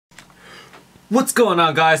What's going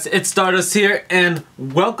on, guys? It's Stardust here, and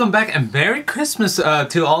welcome back and Merry Christmas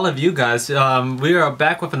to all of you guys. We are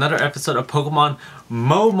back with another episode of Pokemon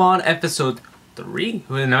MoeMon episode 3.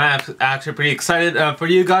 And I'm actually pretty excited for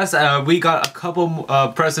you guys. We got a couple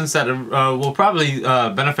presents that will probably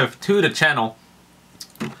benefit to the channel.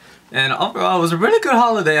 And overall, it was a really good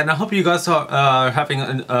holiday, and I hope you guys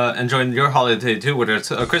are enjoying your holiday too, whether it's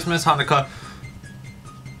Christmas, Hanukkah.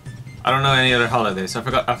 I don't know any other holidays. I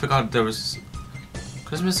forgot there was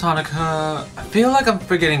Christmas, Hanukkah. I feel like I'm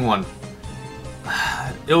forgetting one.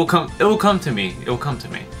 It will come to me. It will come to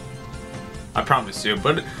me. I promise you.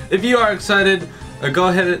 But if you are excited, go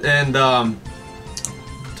ahead and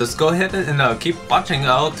just go ahead and keep watching.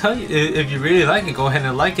 I'll tell you if you really like it. Go ahead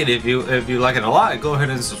and like it. If you like it a lot, go ahead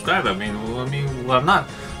and subscribe. I mean, well, I'm not.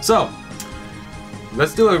 So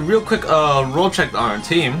let's do a real quick roll check on our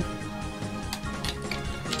team.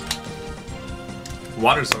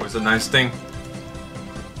 Water's always a nice thing.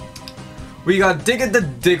 We got Diggit the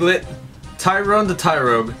Diglett, Tyrone the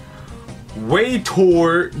Tyrogue,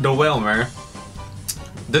 Waytor the Whalmer,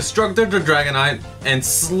 Destructor the Dragonite, and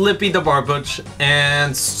Slippy the Barbuch,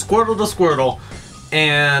 and Squirtle the Squirtle.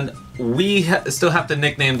 And we still have to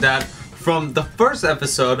nickname that from the first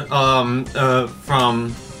episode from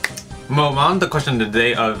MoeMon. The question of the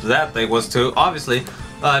day of that day was to obviously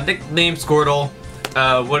nickname Squirtle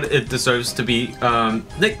what it deserves to be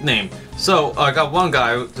nicknamed. So I got one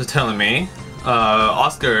guy telling me,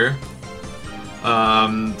 Oscar,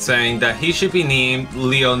 saying that he should be named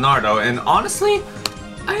Leonardo, and honestly,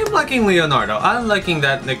 I am liking Leonardo. I'm liking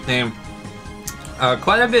that nickname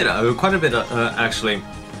quite a bit actually.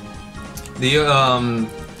 The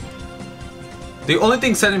only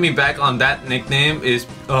thing setting me back on that nickname is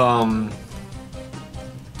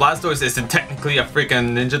Blastoise isn't technically a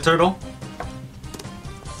freaking Ninja Turtle.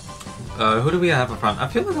 Who do we have up front? I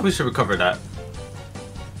feel like we should recover that.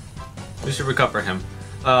 We should recover him.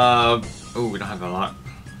 Oh, we don't have a lot.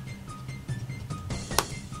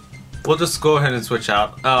 We'll just go ahead and switch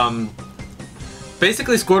out.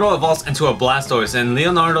 Basically, Squirtle evolves into a Blastoise, and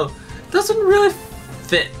Leonardo doesn't really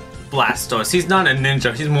fit Blastoise. He's not a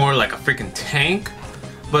ninja. He's more like a freaking tank.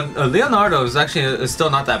 But Leonardo is actually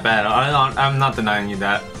still not that bad. I'm not denying you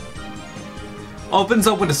that. Opens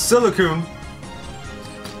up with a Silicune.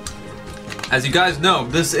 As you guys know,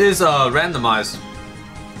 this is randomized.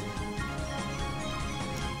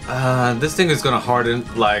 This thing is gonna harden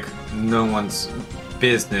like no one's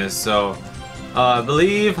business. So, I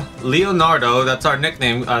believe Leonardo, that's our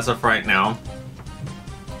nickname as of right now.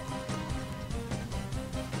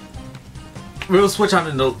 We'll switch on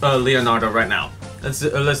into Leonardo right now.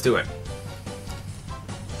 Let's do it.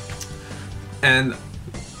 And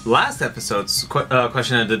last episode's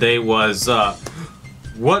question of the day was,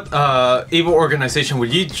 what evil organization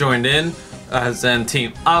would you join in? As in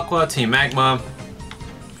Team Aqua, Team Magma,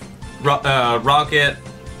 Rocket.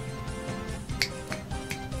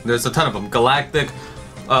 There's a ton of them. Galactic,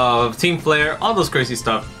 Team Flare, all those crazy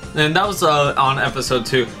stuff. And that was on episode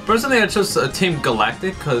 2. Personally, I chose Team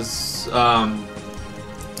Galactic because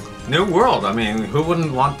New World. I mean, who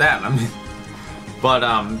wouldn't want that? I mean, but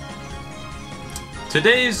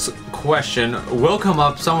today's question will come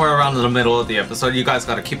up somewhere around in the middle of the episode. You guys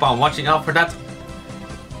gotta keep on watching out for that.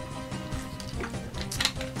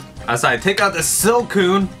 As I take out the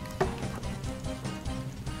Silcoon.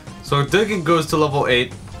 So Diggit goes to level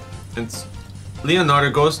 8. And Leonardo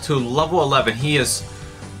goes to level 11. He is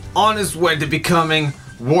on his way to becoming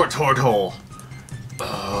Wartortle.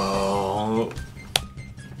 Oh,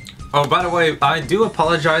 by the way, I do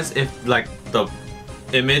apologize if like the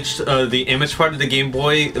image part of the Game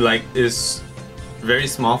Boy like is very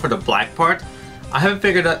small for the black part. I haven't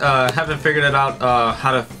figured it out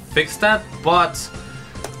how to fix that, but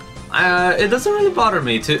it doesn't really bother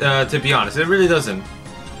me to be honest. It really doesn't.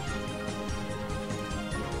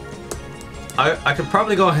 I could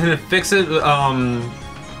probably go ahead and fix it,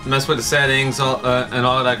 mess with the settings and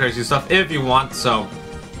all of that crazy stuff if you want. So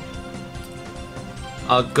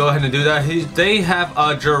I'll go ahead and do that. They have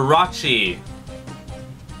a Jirachi.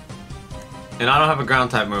 And I don't have a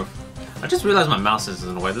ground type move. I just realized my mouse is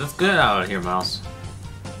in the way. Let's get out of here, mouse.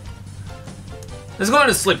 Let's go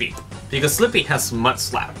into Slippy. Because Slippy has Mud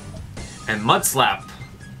Slap. And Mud Slap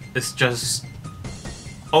is just...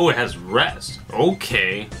 Oh, it has Rest.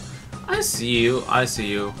 Okay. I see you. I see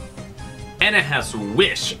you. And it has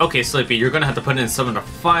Wish. Okay, Slippy, you're gonna have to put in some of the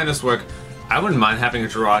finest work. I wouldn't mind having a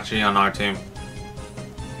Jirachi on our team.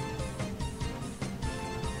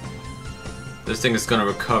 This thing is gonna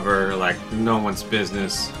recover like no one's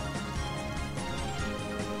business.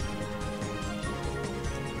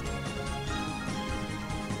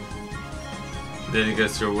 Then you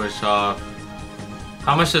get your wish off.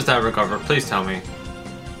 How much does that recover? Please tell me.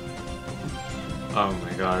 Oh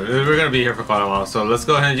my god, we're gonna be here for quite a while, so let's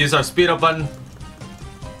go ahead and use our speed up button.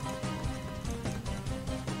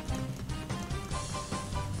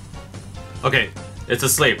 Okay, it's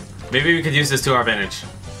asleep. Maybe we could use this to our advantage.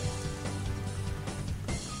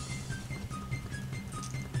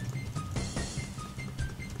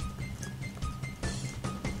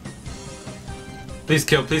 Please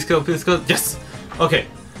kill, please kill, please kill. Yes! Okay,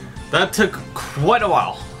 that took quite a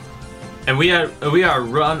while. And we are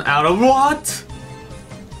run out of what?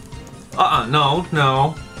 No.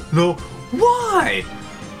 Why?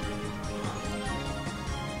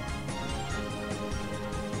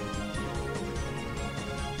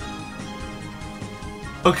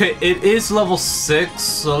 Okay, it is level 6,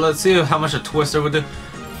 so let's see how much a Twister would do.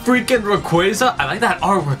 Freaking Rayquaza? I like that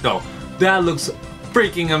artwork though. That looks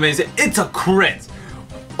freaking amazing. It's a crit!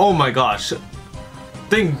 Oh my gosh.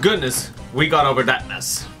 Thank goodness we got over that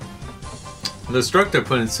mess. The instructor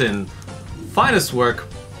puts in finest work.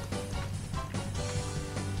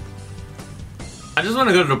 I just want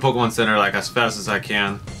to go to the Pokemon Center like as fast as I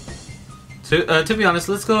can. To be honest,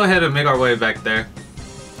 let's go ahead and make our way back there.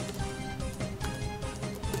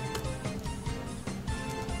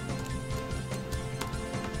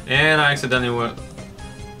 And I accidentally went...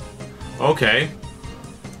 Okay.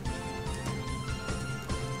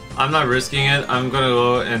 I'm not risking it. I'm gonna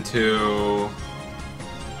go into...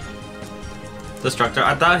 Destructor.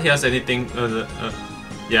 I thought he has anything...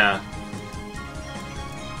 yeah.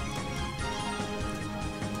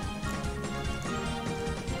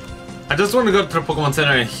 I just want to go to the Pokemon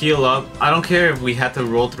Center and heal up. I don't care if we had to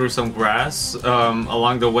roll through some grass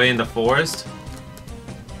along the way in the forest.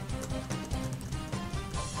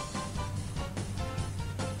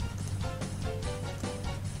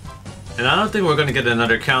 And I don't think we're gonna get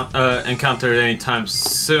another encounter anytime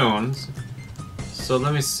soon. So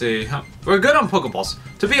let me see. We're good on Pokeballs.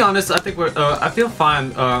 To be honest, I think we're. I feel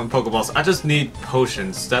fine on Pokeballs. I just need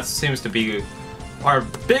potions. That seems to be our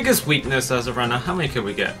biggest weakness as of right now. How many can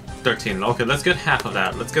we get? 13. Okay, let's get half of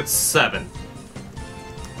that. Let's get 7.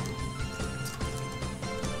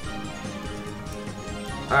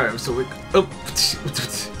 Alright, so we... Oh!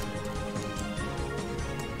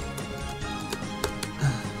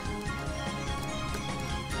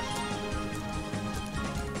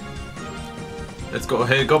 Let's go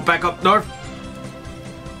ahead and go back up north!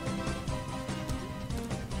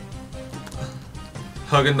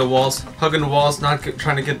 Hugging the walls, not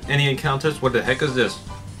trying to get any encounters. What the heck is this?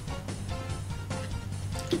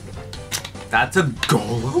 That's a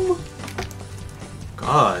golem?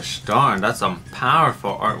 Gosh darn, that's some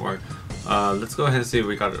powerful artwork. Let's go ahead and see if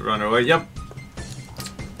we got it run away. Yep.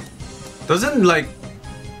 Doesn't like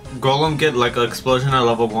golem get like an explosion at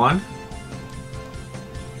level 1?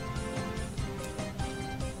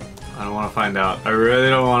 I don't want to find out. I really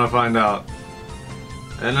don't want to find out.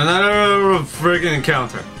 And another friggin'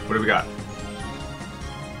 encounter. What do we got?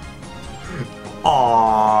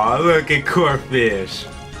 Aww, look at Corfish.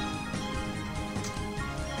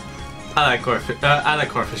 I like Corfish. I like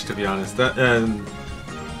Corfish, to be honest. Let's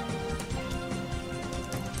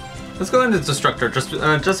go into Destructor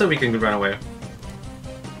just so we can run away.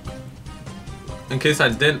 In case I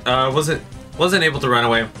wasn't able to run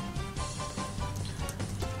away,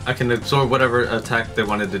 I can absorb whatever attack they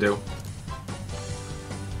wanted to do.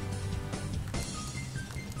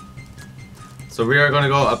 So we are going to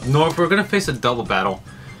go up north. We're going to face a double battle.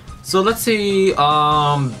 So let's see.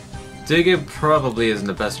 Digit probably isn't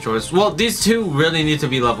the best choice. Well, these two really need to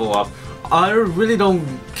be level up. I really don't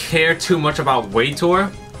care too much about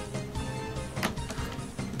Waytor,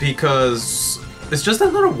 because it's just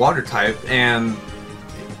another water type, and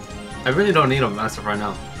I really don't need him as of right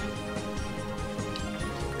now.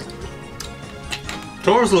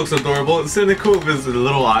 Taurus looks adorable. It's really cool with his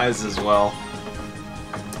little eyes as well.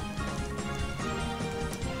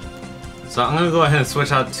 So I'm gonna go ahead and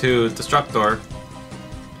switch out to Destructor.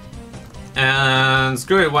 And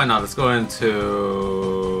screw it, why not? Let's go into...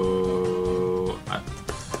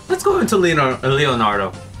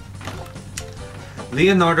 Leonardo.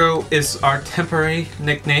 Leonardo is our temporary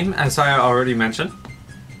nickname, as I already mentioned.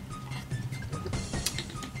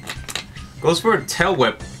 Goes for a Tail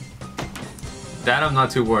Whip. That I'm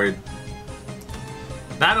not too worried.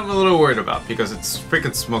 That I'm a little worried about, because it's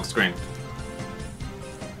freaking Smokescreen.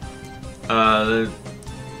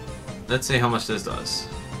 Let's see how much this does.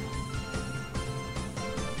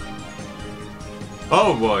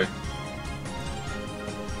 Oh boy.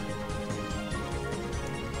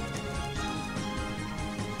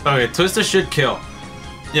 Okay, Twister should kill.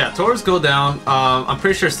 Yeah, Taurus go down. I'm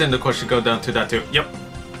pretty sure Cyndaquil should go down to that too. Yep.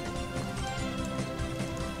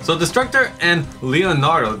 So Destructor and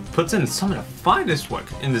Leonardo puts in some of the finest work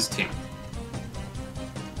in this team.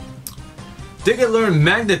 Did get learn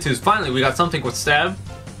Magnitudes. Finally, we got something with Stab.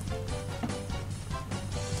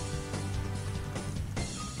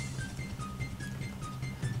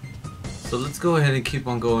 So let's go ahead and keep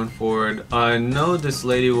on going forward. I know this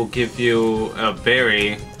lady will give you a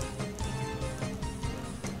berry.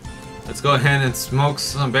 Let's go ahead and smoke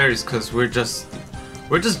some berries because we're just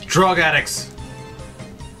drug addicts.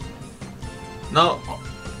 No,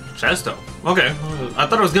 Chesto. Okay, I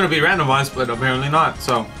thought it was gonna be randomized, but apparently not.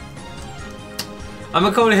 So I'm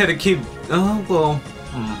gonna go ahead and keep. Oh well.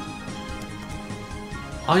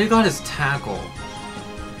 All you got is Tackle.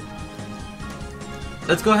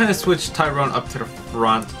 Let's go ahead and switch Tyrone up to the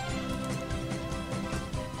front.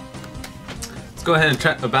 Let's go ahead and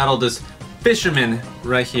try to battle this Fisherman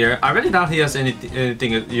right here. I really doubt he has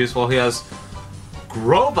anything useful. He has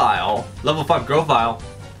Grovyle, level 5 Grovyle.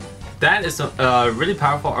 That is a really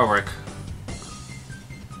powerful artwork.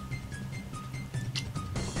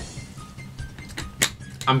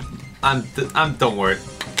 Don't worry.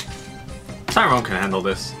 Tyrone can handle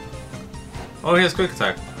this. Oh, he has Quick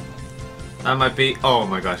Attack. That might be. Oh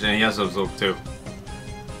my gosh, and he has Absorb too.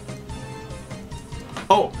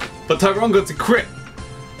 Oh, but Tyrone got to crit.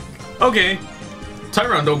 Okay,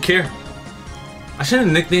 Tyrone don't care. I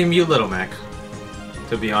shouldn't nickname you Little Mac.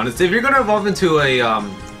 To be honest, if you're gonna evolve into a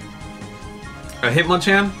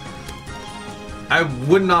Hitmonchan, I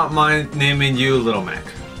would not mind naming you Little Mac.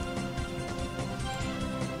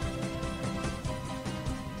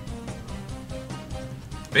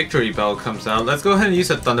 Victory Bell comes out. Let's go ahead and use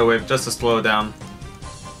a Thunder Wave just to slow it down.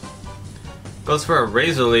 Goes for a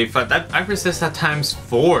Razor Leaf. I resist that times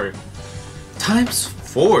 4. Times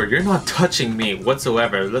 4? You're not touching me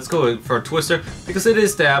whatsoever. Let's go for a Twister because it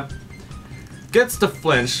is Stab. Gets the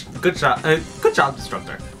flinch. Good job. Good job,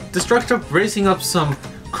 Destructor. Destructor bracing up some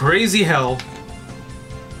crazy hell.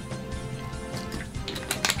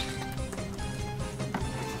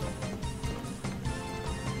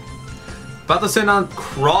 About to send on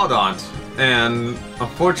Crawdaunt, and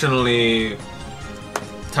unfortunately,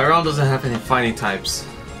 Tyrone doesn't have any fighting types.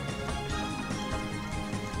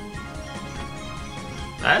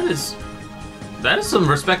 That is some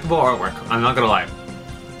respectable artwork, I'm not gonna lie.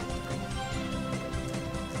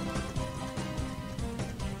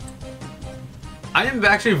 I am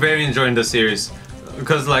actually very enjoying this series,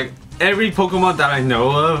 because like, every Pokemon that I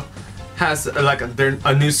know of has like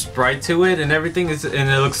a new sprite to it and everything, and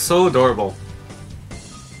it looks so adorable.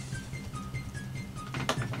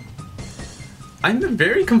 I'm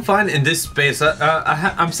very confined in this space.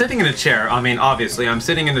 I'm sitting in a chair. I mean, obviously, I'm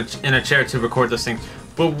sitting in a chair to record this thing.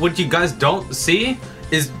 But what you guys don't see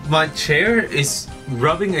is my chair is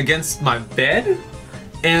rubbing against my bed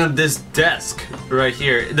and this desk right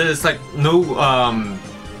here. There's like no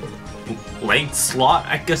leg slot,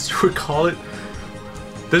 I guess you would call it.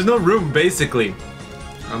 There's no room, basically.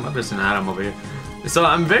 Oh, there's an Atom over here. So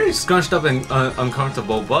I'm very scrunched up and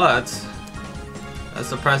uncomfortable, but that's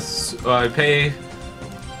the price I pay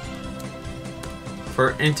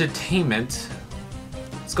for entertainment.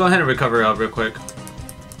 Let's go ahead and recover out real quick.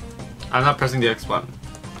 I'm not pressing the X button.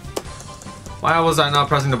 Why was I not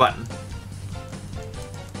pressing the button?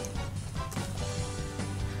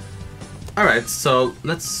 Alright, so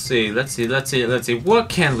let's see. What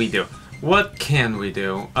can we do? What can we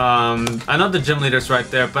do? I know the gym leader's right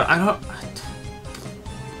there, but I don't...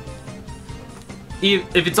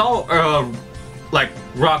 If it's all, like,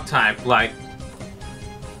 rock type, like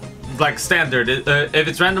standard, if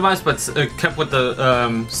it's randomized but kept with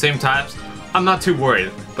the same types, I'm not too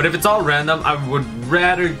worried. But if it's all random, I would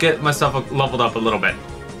rather get myself leveled up a little bit.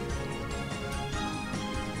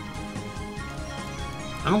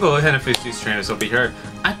 I'm gonna go ahead and face these trainers over here.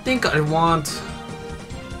 I think I want...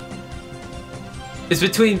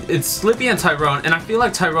 It's Slippy and Tyrone, and I feel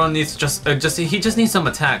like Tyrone needs he just needs some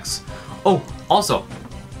attacks. Oh, also,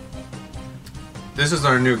 this is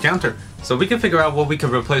our new counter, so we can figure out what we can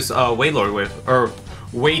replace Wailord with, or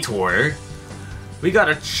Waytor. We got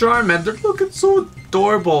a Charmander. Look, it's so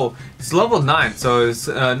adorable. It's level 9, so it's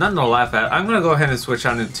nothing to laugh at. I'm gonna go ahead and switch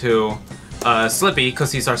on into Slippy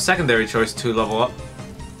because he's our secondary choice to level up.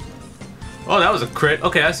 Oh, that was a crit.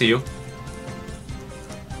 Okay, I see you.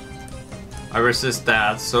 I resist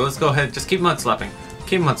that, so let's go ahead, just keep mud slapping.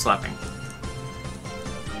 Keep mud slapping.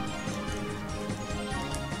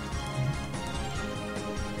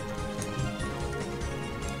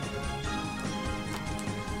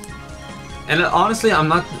 And honestly, I'm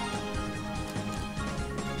not...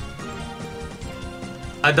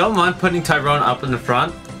 I don't mind putting Tyrone up in the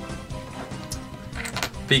front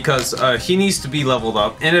because he needs to be leveled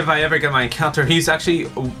up, and if I ever get my encounter, he's actually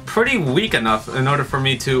pretty weak enough in order for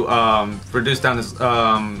me to reduce down his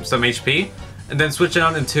some HP, and then switch it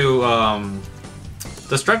on into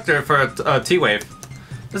Destructor for a T-Wave.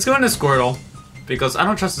 Let's go into Squirtle because I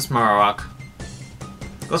don't trust this Marowak.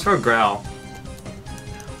 Goes for a Growl.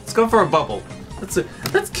 Let's go for a Bubble.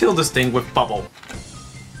 Let's kill this thing with Bubble.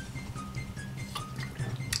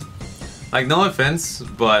 Like, no offense,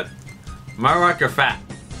 but Marowak, you're fat.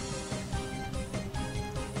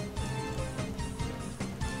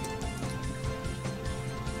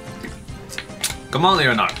 Come on,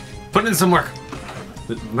 Leonard. Put in some work.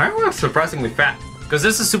 Marowak's surprisingly fat, because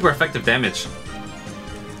this is super effective damage.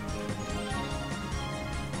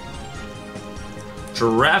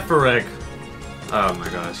 Girafarig. Oh my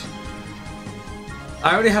gosh.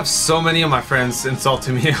 I already have so many of my friends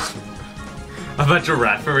insulting me about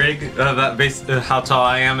Girafarig, how tall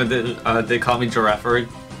I am, and they call me Girafarig.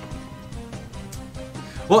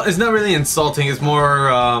 Well, it's not really insulting, it's more,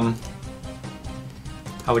 how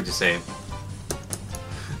would you say it?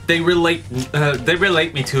 They relate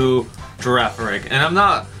me to Girafarig, and I'm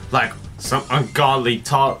not like some ungodly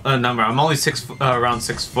tall number. I'm only around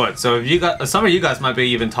 6 foot, so if you got some of you guys might be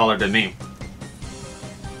even taller than me.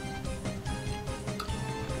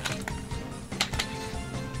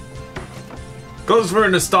 Goes for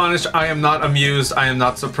an Astonish. I am not amused, I am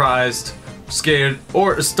not surprised, scared,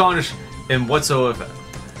 or astonished in whatsoever.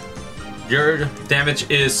 Your damage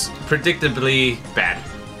is predictably bad.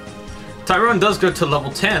 Tyrone does go to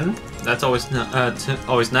level 10. That's always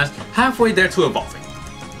nice. Halfway there to evolving.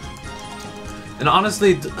 And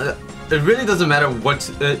honestly, it really doesn't matter what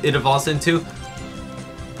it evolves into.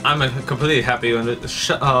 I'm completely happy with it.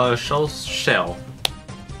 Shell.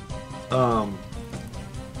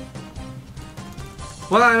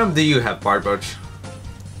 What item do you have, Barboach?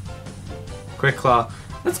 Quick Claw.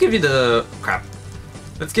 Let's give you the... crap.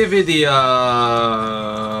 Let's give you the,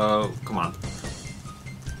 come on.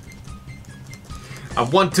 I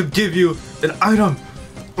want to give you an item!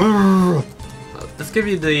 Let's give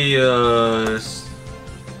you the,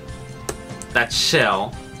 that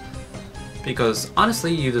shell. Because,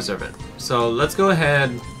 honestly, you deserve it. So, let's go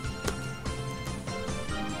ahead...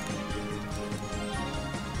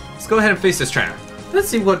 Let's go ahead and face this trainer. Let's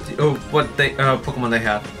see what Pokemon they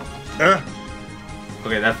have.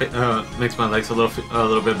 Okay, that makes my legs a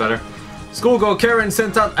little bit better. Schoolgirl Karen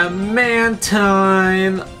sent out a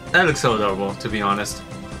Mantine. That looks so adorable, to be honest.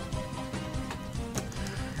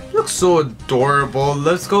 Looks so adorable.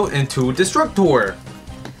 Let's go into Destructor.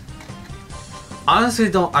 Honestly,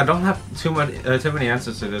 I don't have too many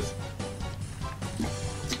answers to this.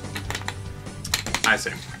 I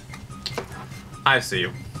see. I see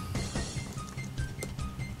you.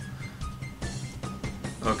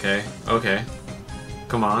 Okay, okay.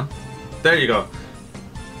 Come on. There you go.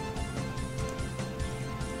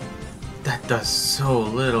 That does so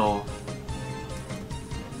little.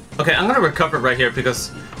 Okay, I'm gonna recover right here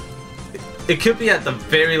because it could be at the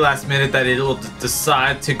very last minute that it'll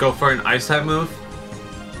decide to go for an ice type move.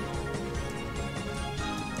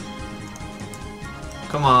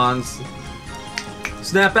 Come on.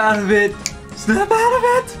 Snap out of it! Snap out of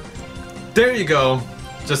it! There you go.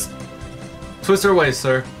 Just twist her away,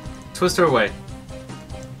 sir. Twist her away.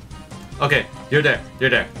 Okay, you're there.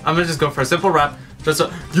 You're there. I'm gonna just go for a simple wrap. Just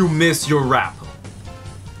so you miss your wrap.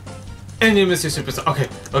 And you miss your superstar. Okay,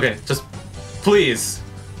 okay, just please.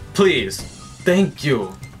 Please. Thank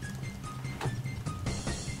you.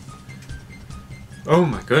 Oh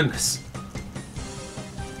my goodness.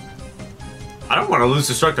 I don't want to lose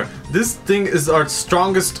Destructor. This thing is our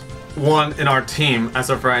strongest one in our team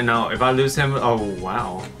as of right now. If I lose him, oh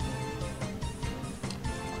wow.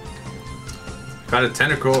 Got a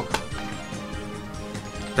Tentacle.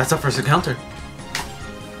 That's our first encounter.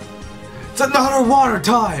 It's another water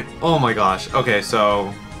type! Oh my gosh. Okay,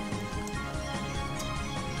 so...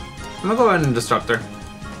 I'm gonna go ahead and Destructor.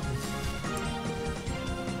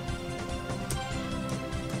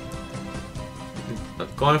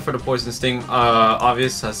 Going for the Poison Sting,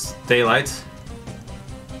 obvious as daylight.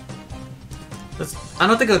 I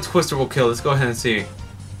don't think a Twister will kill. Let's go ahead and see.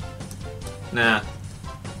 Nah.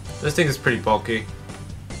 This thing is pretty bulky.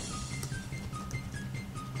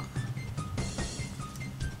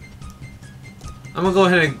 I'm gonna go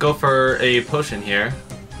ahead and go for a potion here.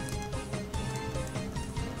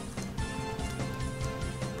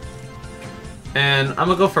 And I'm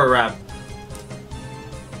gonna go for a wrap.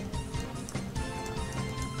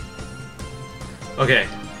 Okay,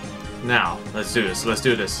 now let's do this. Let's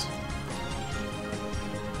do this.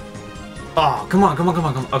 Oh, come on, come on, come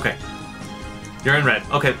on, come on. Okay. You're in red.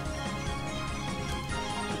 Okay.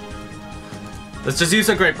 Let's just use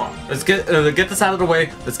a Great Ball. Let's get this out of the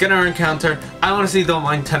way. Let's get our encounter. I honestly don't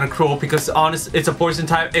mind Tentacruel because it's a poison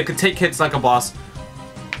type. It could take hits like a boss.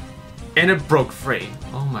 And it broke free.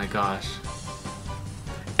 Oh my gosh.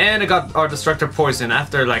 And it got our Destructor poison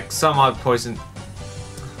after like some odd poison.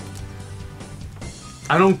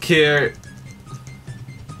 I don't care.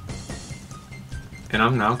 And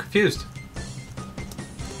I'm now confused.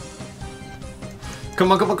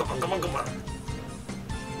 Come on, come on, come on, come on, come on.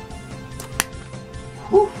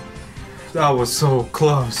 Whew. That was so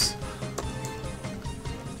close.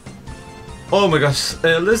 Oh my gosh.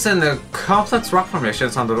 Listen, the complex rock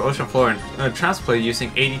formations on the ocean floor and transplant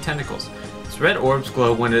using 80 tentacles. Its red orbs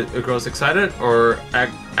glow when it grows excited or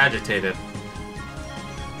agitated.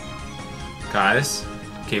 Guys,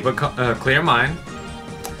 keep a clear mind.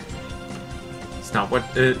 It's not what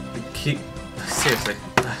seriously.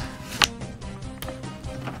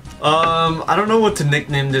 I don't know what to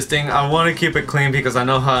nickname this thing. I want to keep it clean because I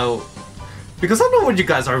know what you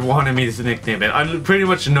guys are wanting me to nickname it. I pretty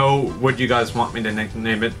much know what you guys want me to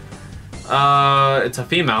nickname it. It's a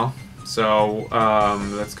female, so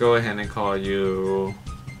let's go ahead and call you.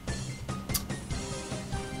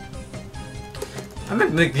 I'm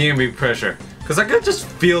gonna nickname you Pressure because I can just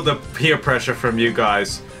feel the peer pressure from you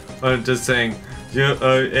guys. I'm just saying,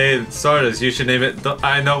 hey Stardust, you should name it.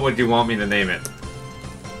 I know what you want me to name it.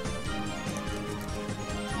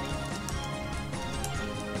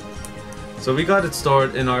 So we got it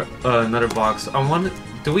stored in our another box.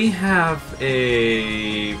 Do we have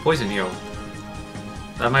a poison heal?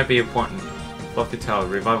 That might be important. Fluffy Tail,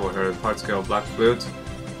 Revival Herb, Part Scale, Black Flute.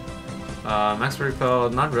 Max Repel,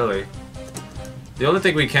 not really. The only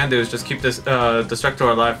thing we can do is just keep this Destructor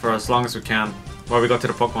alive for as long as we can while we go to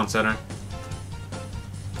the Pokemon Center.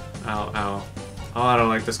 Ow, ow. Oh, I don't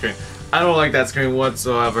like the screen. I don't like that screen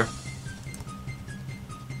whatsoever.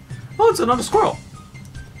 Oh, it's another squirrel.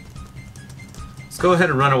 Go ahead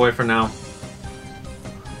and run away for now.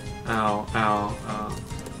 Ow, ow, ow.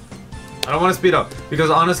 I don't want to speed up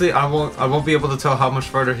because honestly, I won't be able to tell how much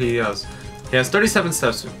further he has. He has 37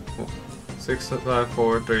 steps. 6, 5,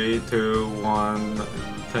 4, 3, 2, 1,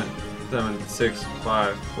 10, 7, 6,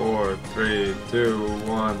 5, 4, 3, 2,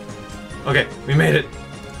 1. Okay, we made it.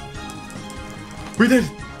 We did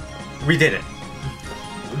it. We did it.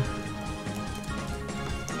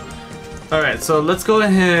 All right, so let's go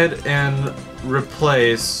ahead and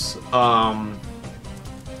replace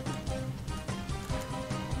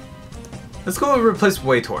let's go and replace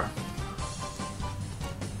Waytor.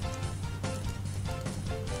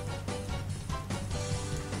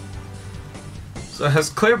 So it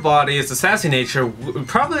has clear body, it's a sassy nature,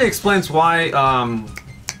 probably explains why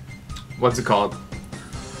what's it called?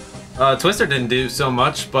 Twister didn't do so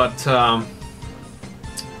much, but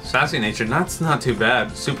sassy nature, that's not too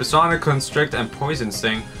bad. Supersonic, Constrict, and Poison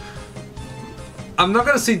Sting. I'm not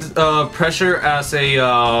gonna see Pressure as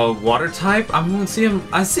a water type. I'm seeing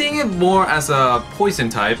it more as a poison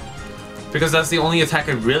type because that's the only attack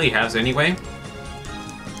it really has anyway.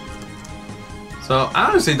 So I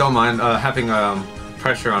honestly don't mind having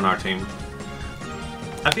Pressure on our team.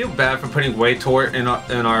 I feel bad for putting Waytor in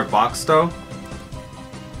our box though,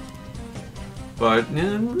 but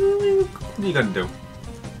what are you gonna do?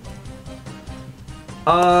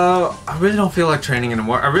 I really don't feel like training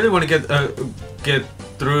anymore. I really want to get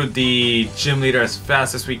through the gym leader as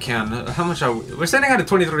fast as we can. How much are we? We're standing at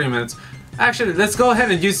 23 minutes. Actually, let's go ahead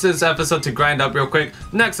and use this episode to grind up real quick.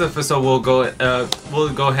 Next episode we'll go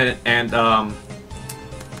ahead and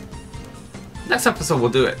next episode we'll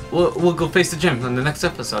do it. We'll go face the gym on the next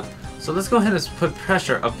episode. So let's go ahead and put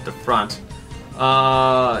Pressure up the front.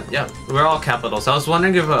 Yeah, we're all capitals. I was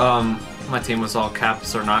wondering if my team was all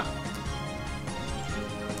caps or not.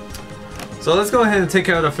 So let's go ahead and take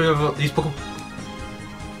care of a few of these Pokemon.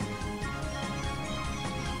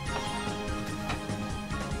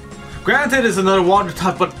 Granted, it's another water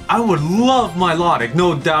type, but I would love Milotic,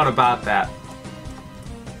 no doubt about that.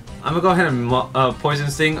 I'm gonna go ahead and Poison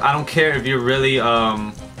Sting. I don't care if you're really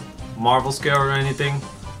Marvel scale or anything.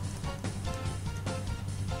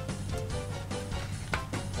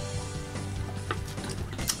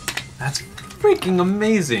 That's freaking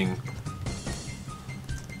amazing.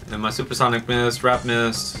 And my Supersonic Mist, Wrap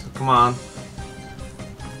Mist, come on.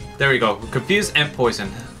 There we go, Confuse and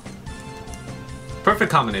Poison.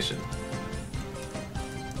 Perfect combination.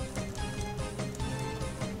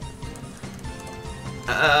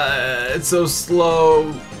 It's so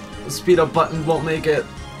slow. The speed up button won't make it.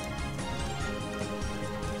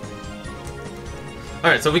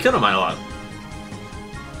 Alright, so we killed him a lot.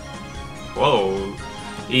 Whoa.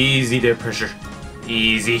 Easy there, Pressure.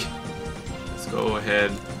 Easy. Let's go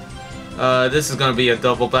ahead. This is gonna be a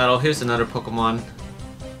double battle. Here's another Pokemon.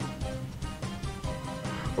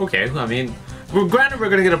 Okay, I mean, granted we're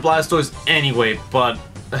gonna get a Blastoise anyway, but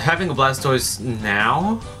having a Blastoise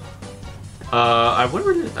now, I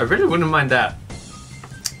really wouldn't mind that.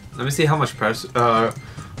 Let me see how much pressure.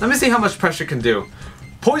 Let me see how much pressure can do.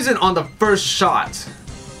 Poison on the first shot.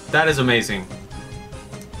 That is amazing.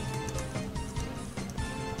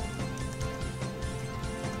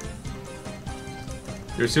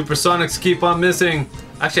 Your Supersonics keep on missing.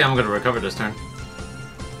 Actually, I'm gonna recover this turn.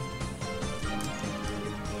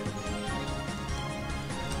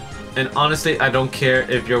 And honestly, I don't care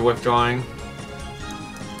if you're withdrawing.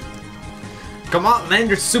 Come on, land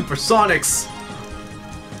your Supersonics!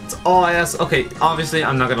 That's all I ask. Okay, obviously,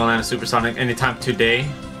 I'm not gonna land a Supersonic anytime today.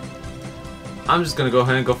 I'm just gonna go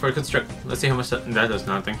ahead and go for a Constrict. Let's see how much that does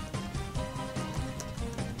nothing.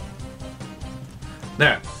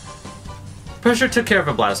 There. Pressure took care of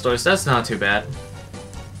a Blastoise. That's not too bad.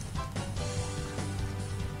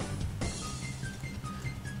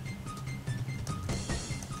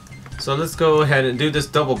 So let's go ahead and do this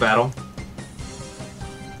double battle.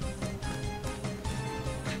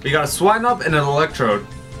 We got a Swinub and an Electrode.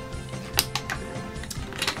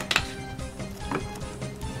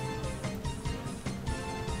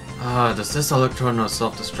 Does this Electrode know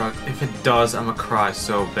self-destruct? If it does, I'm gonna cry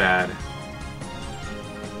so bad.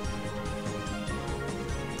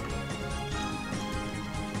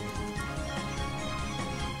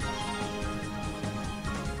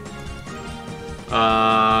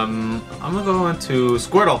 I'm gonna go into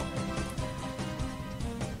Squirtle.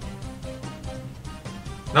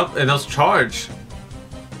 Nope, it does charge.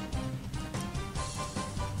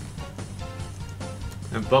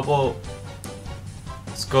 And Bubble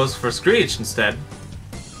goes for Screech instead.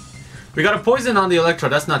 We got a Poison on the Electro,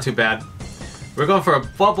 that's not too bad. We're going for a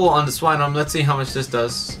Bubble on the Swinub. Let's see how much this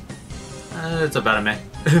does. It's about a meh.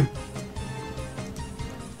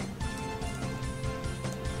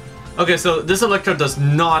 Okay, so this Electro does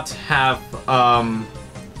not have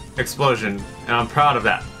Explosion, and I'm proud of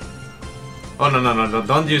that. Oh no,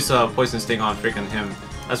 don't use Poison Sting on freaking him.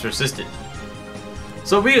 That's resisted.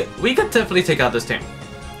 So we could definitely take out this team.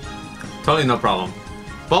 Totally no problem.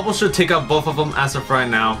 Bubble should take out both of them as of right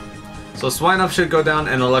now. So Swinub should go down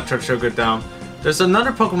and Electrode should go down. There's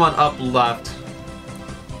another Pokemon up left.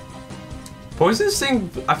 Poison Sting,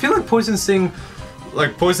 I feel like Poison Sting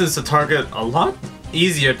like poisons the target a lot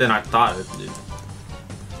easier than I thought it did.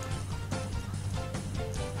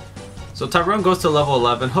 So Tyrone goes to level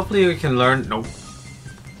 11. Hopefully we can learn. Nope.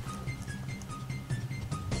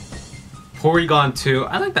 Porygon 2.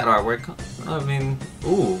 I like that artwork. I mean,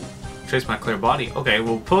 ooh. Trace my clear body. Okay,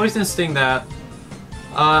 we'll Poison Sting that.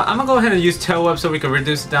 I'm gonna go ahead and use Tail Whip so we can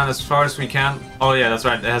reduce it down as far as we can. Oh yeah, that's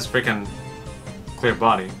right. It has freaking clear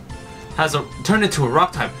body. Has a turn into a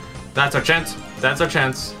rock type. That's our chance. That's our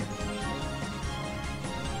chance.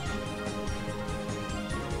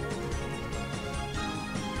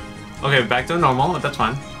 Okay, back to normal, but that's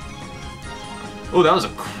fine. Oh, that was a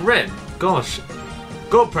crit. Gosh.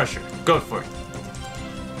 Go Pressure. Go for it.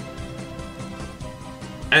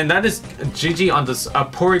 And that is GG on this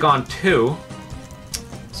Porygon 2.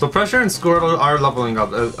 So Pressure and Squirtle are leveling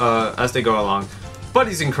up as they go along.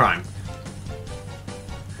 Buddies in crime.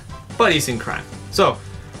 Buddies in crime. So,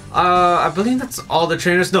 I believe that's all the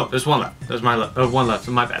trainers. No, there's one left. There's one left.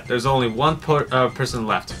 My bad. There's only one person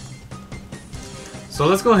left. So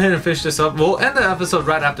let's go ahead and finish this up. We'll end the episode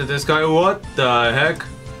right after this guy. What the heck?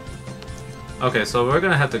 Okay, so we're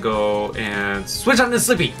gonna have to go and switch on this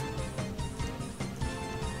Slippy.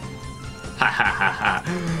 Ha ha ha ha.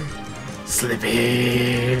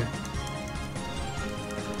 Slippy.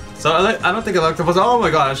 So I don't think Electabuzz. Oh my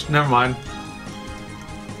gosh, never mind.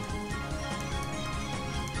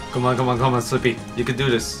 Come on, Slippy. You can do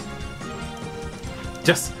this.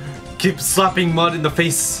 Just keep slapping mud in the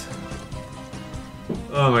face.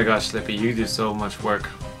 Oh my gosh, Slippy, you do so much work.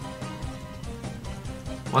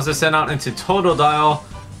 Once I send out into Totodile,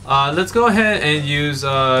 let's go ahead and use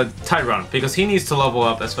Tyrone because he needs to level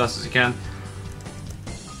up as fast as he can.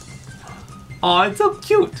 Oh, it's so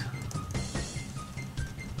cute.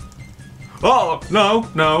 Oh,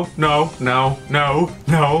 no.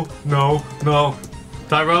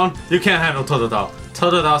 Tyrone, you can't handle Totodile.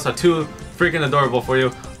 Totodiles are too freaking adorable for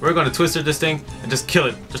you. We're gonna twister this thing and just kill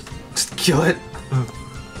it. Just kill it.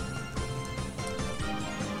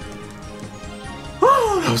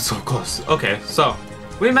 That was so close. Okay, so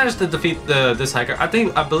we managed to defeat this hiker. I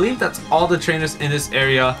believe that's all the trainers in this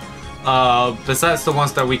area. besides the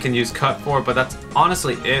ones that we can use cut for, but that's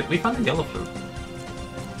honestly it. We found a yellow fruit.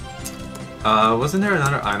 Wasn't there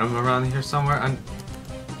another item around here somewhere? I'm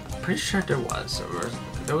pretty sure there was.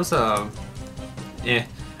 There was a...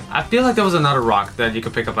 I feel like there was another rock that you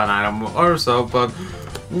could pick up an item or so, but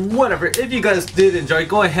whatever. If you guys did enjoy,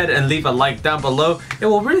 go ahead and leave a like down below. It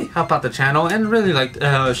will really help out the channel and really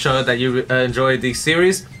show that you enjoyed the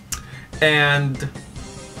series. And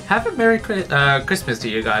have a Merry Christmas to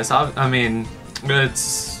you guys. I mean,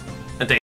 it's